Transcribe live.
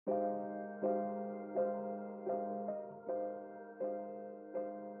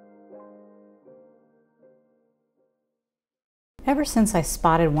Ever since I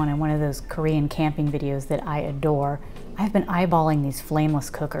spotted one in one of those Korean camping videos that I adore, I've been eyeballing these flameless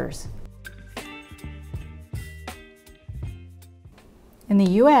cookers. In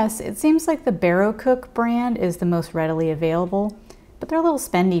the US, it seems like the Barocook brand is the most readily available, but they're a little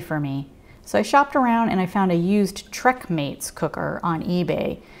spendy for me. So I shopped around and I found a used TrekMates cooker on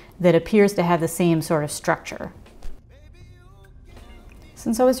eBay that appears to have the same sort of structure.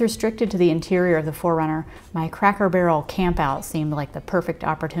 Since I was restricted to the interior of the 4Runner, my Cracker Barrel campout seemed like the perfect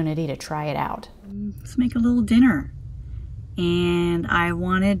opportunity to try it out. Let's make a little dinner. And I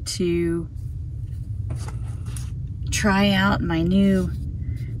wanted to try out my new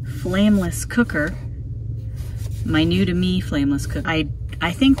Flameless cooker. My new to me Flameless cooker.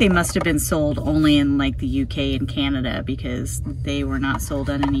 I think they must have been sold only in like the UK and Canada because they were not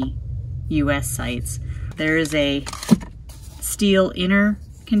sold on any US sites. There is a steel inner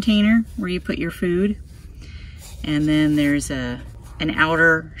container where you put your food, and then there's an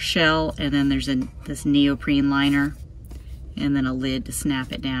outer shell, and then there's this neoprene liner, and then a lid to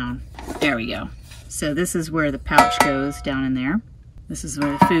snap it down. There we go. So this is where the pouch goes, down in there. This is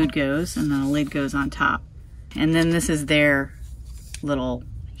where the food goes, and then the lid goes on top. And then this is their little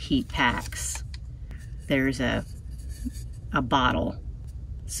heat packs. There's a bottle.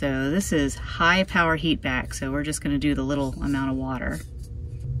 So this is high power heat pack, so we're just going to do the little amount of water.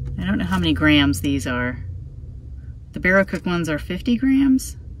 I don't know how many grams these are. The Barocook ones are 50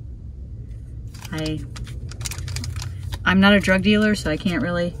 grams. I'm not a drug dealer, so I can't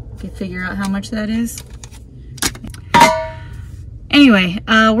really figure out how much that is. Anyway,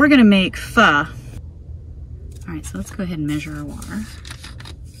 we're going to make pho. All right, so let's go ahead and measure our water.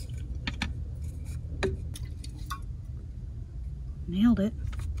 Nailed it.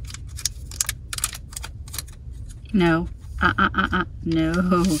 No,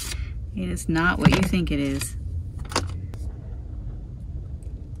 no, it is not what you think it is.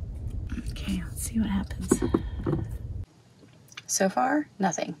 Okay, let's see what happens. So far,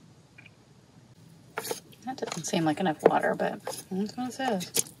 nothing. That doesn't seem like enough water, but that's what it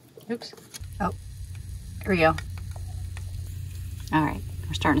says. Oops. Oh, here we go. All right,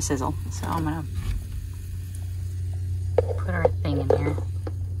 we're starting to sizzle, so I'm gonna put our thing in here.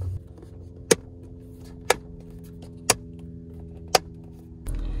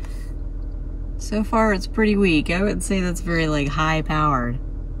 So far, it's pretty weak. I wouldn't say that's very like high powered.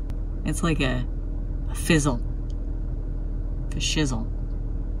 It's like a fizzle, a shizzle.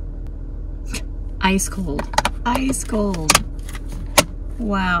 Ice cold, ice cold.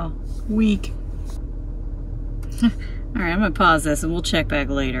 Wow, weak. All right, I'm gonna pause this and we'll check back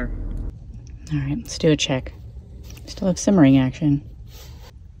later. All right, let's do a check. Still have simmering action.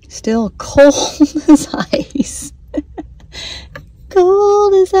 Still cold as ice.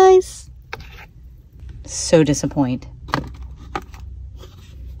 Cold as ice. So disappointed.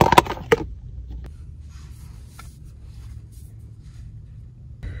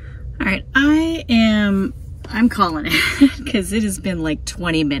 All right, I'm calling it because it has been like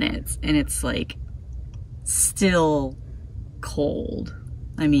 20 minutes and it's like still cold.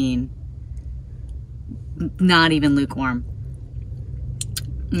 I mean, not even lukewarm.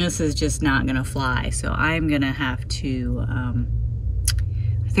 This is just not gonna fly. So I'm gonna have to, I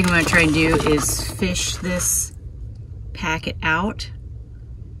think what I'm gonna try and do is fish this packet out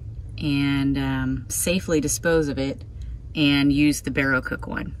and safely dispose of it and use the Barocook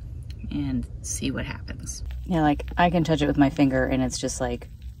one and see what happens. Yeah, like I can touch it with my finger and it's just like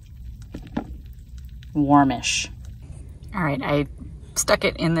warmish. All right, I stuck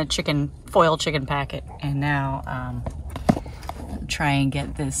it in the foil chicken packet, and now try and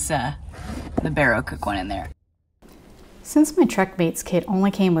get this the Barocook one in there. Since my TrekMates kit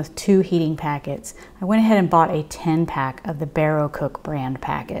only came with 2 heating packets, I went ahead and bought a 10-pack of the Barocook brand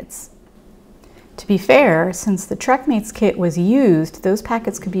packets. To be fair, since the TrekMates kit was used, those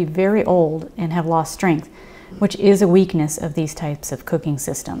packets could be very old and have lost strength, which is a weakness of these types of cooking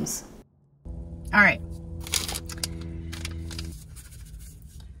systems. All right.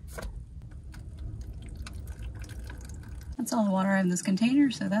 That's all the water in this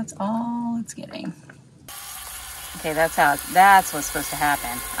container, so that's all it's getting. Okay, that's what's supposed to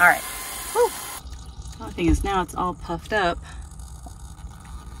happen. All right. Whew. The only thing is now it's all puffed up.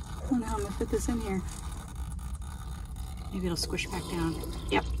 I don't know how I'm gonna fit this in here. Maybe it'll squish back down.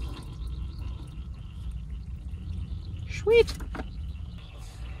 Yep. Sweet.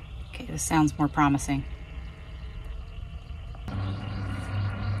 Okay, this sounds more promising.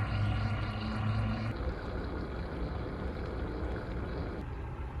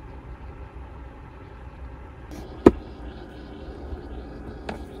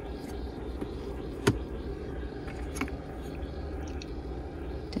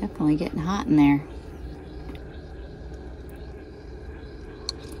 definitely getting hot in there.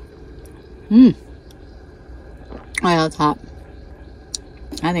 Oh, that's hot.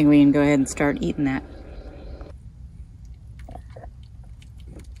 I think we can go ahead and start eating that.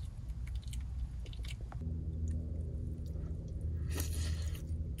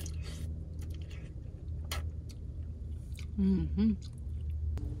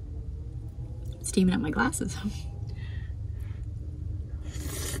 Steaming up my glasses.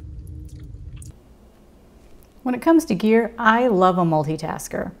 When it comes to gear, I love a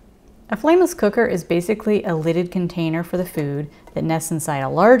multitasker. A flameless cooker is basically a lidded container for the food that nests inside a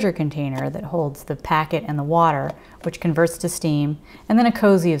larger container that holds the packet and the water, which converts to steam, and then a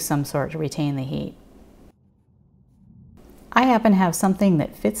cozy of some sort to retain the heat. I happen to have something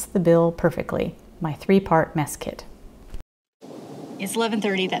that fits the bill perfectly, my 3-part mess kit. It's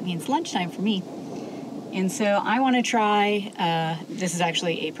 11:30, that means lunchtime for me. And so I want to try, this is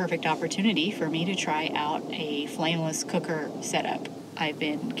actually a perfect opportunity for me to try out a flameless cooker setup I've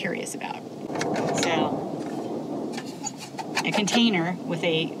been curious about. So, a container with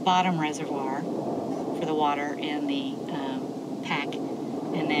a bottom reservoir for the water and the pack,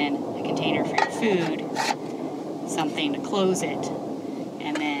 and then a container for your food, something to close it,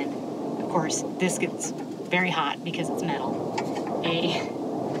 and then, of course, this gets very hot because it's metal. A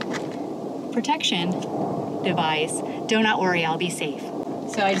protection device. Do not worry, I'll be safe.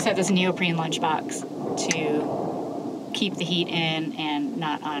 So I just have this neoprene lunchbox to keep the heat in and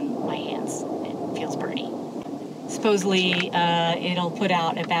not on my hands. It feels burny. Supposedly it'll put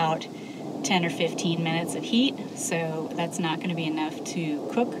out about 10 or 15 minutes of heat, so that's not going to be enough to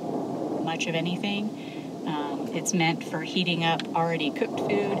cook much of anything. It's meant for heating up already cooked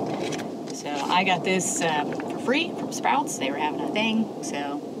food. So I got this for free from Sprouts. They were having a thing.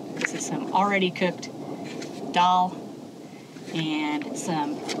 So this is some already cooked dal and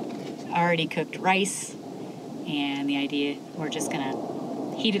some already cooked rice. And the idea, we're just gonna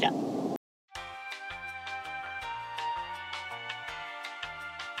heat it up.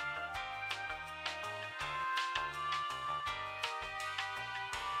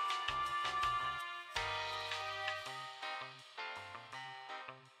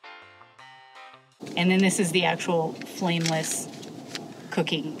 And then this is the actual flameless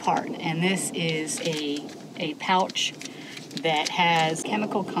cooking part. And this is a pouch that has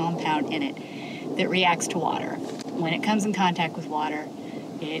chemical compound in it that reacts to water. When it comes in contact with water,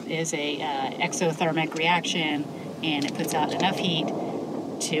 it is a exothermic reaction, and it puts out enough heat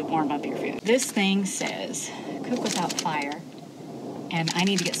to warm up your food. This thing says cook without fire, and I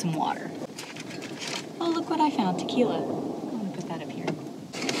need to get some water. Oh, look what I found, tequila. I'm gonna put that up here.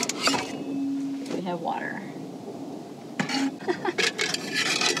 We have water.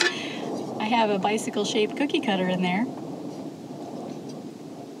 I have a bicycle-shaped cookie cutter in there.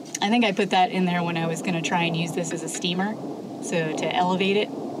 I think I put that in there when I was going to try and use this as a steamer, so to elevate it.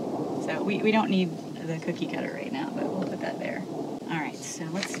 So we don't need the cookie cutter right now, but we'll put that there. All right, so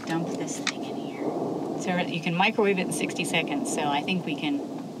let's dump this thing in here. So you can microwave it in 60 seconds, so I think we can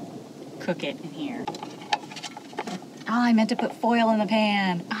cook it in here. Oh, I meant to put foil in the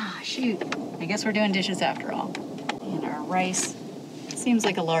pan. Ah, shoot. I guess we're doing dishes after all. And our rice. Seems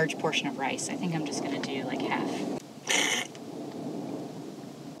like a large portion of rice. I think I'm just going to do like half.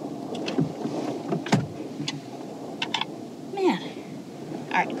 Man.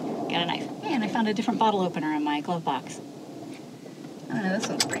 All right, got a knife. Man, I found a different bottle opener in my glove box. I don't know, this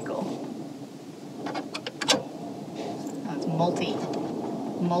one's pretty cool. Oh, it's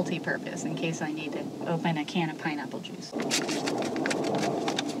multi-purpose in case I need to open a can of pineapple juice.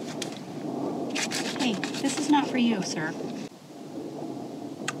 Hey, this is not for you, sir.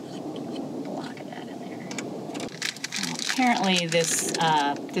 Apparently this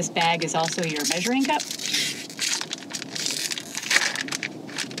this bag is also your measuring cup.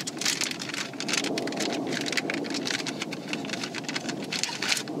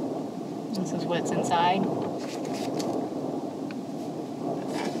 This is what's inside. Put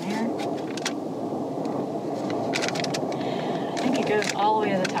that in there. I think it goes all the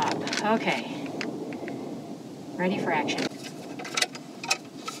way to the top. Okay. Ready for action.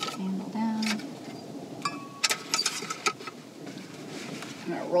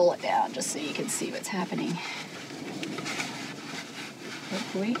 I'm going to roll it down just so you can see what's happening.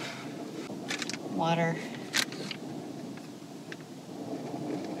 Hopefully. Water.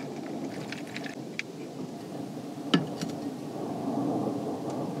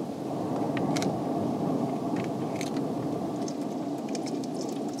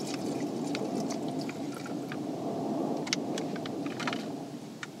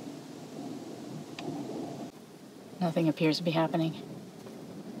 Nothing appears to be happening.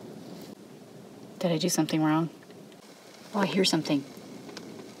 Did I do something wrong? Oh, I hear something.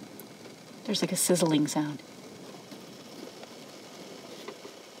 There's like a sizzling sound.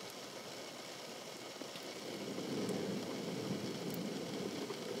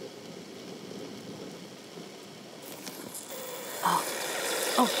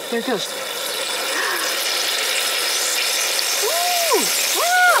 Oh, there it goes. Woo!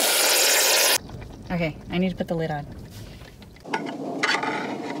 Okay, I need to put the lid on.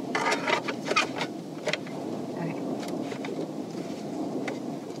 Okay.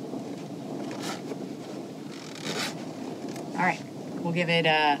 All right, we'll give it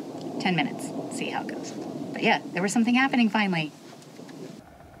 10 minutes, see how it goes. But yeah, there was something happening finally.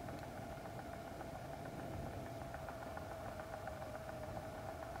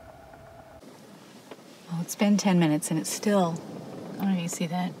 Well, it's been 10 minutes and it's still, I don't know if you see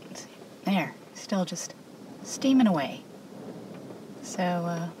that. There, still just steaming away.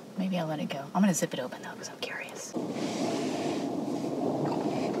 So maybe I'll let it go. I'm gonna zip it open though because I'm curious.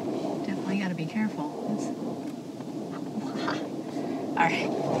 Definitely gotta be careful. All right.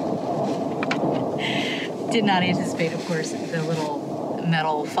 Did not anticipate, of course, the little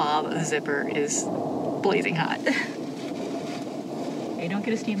metal fob zipper is blazing hot. Hey, don't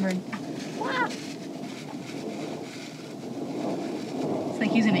get a steam burn. Wow. It's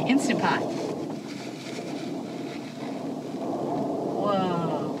like using an Instant Pot.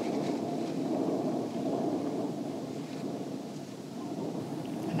 Whoa.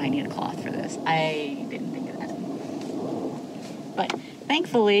 I might need a cloth for this. I didn't think of that. But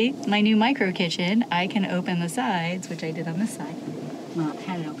thankfully, my new micro kitchen, I can open the sides, which I did on this side. Well, I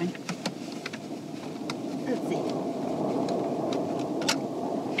had it open. Let's see.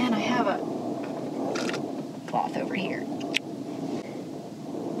 And I have a cloth over here.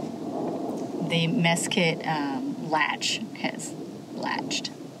 The mess kit latch has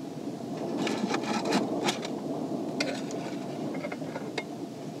latched.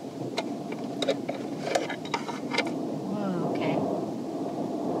 Whoa, okay.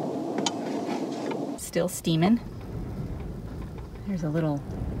 Still steaming. There's a little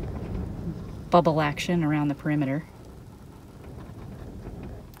bubble action around the perimeter.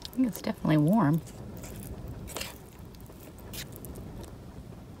 I think it's definitely warm.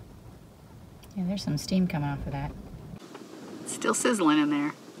 Yeah, there's some steam coming off of that. It's still sizzling in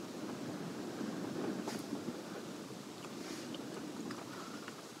there.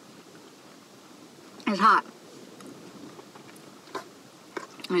 It's hot.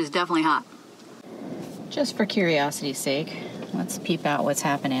 It's definitely hot. Just for curiosity's sake, let's peep out what's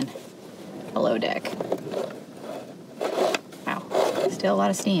happening below deck. Wow, still a lot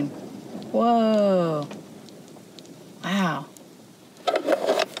of steam. Whoa. Wow.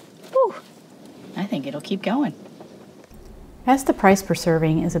 Whew. I think it'll keep going. As the price per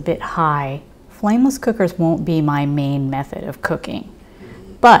serving is a bit high, flameless cookers won't be my main method of cooking.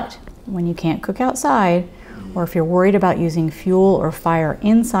 But when you can't cook outside, or if you're worried about using fuel or fire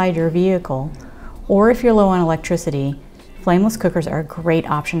inside your vehicle, or if you're low on electricity, flameless cookers are a great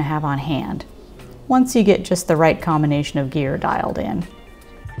option to have on hand, once you get just the right combination of gear dialed in.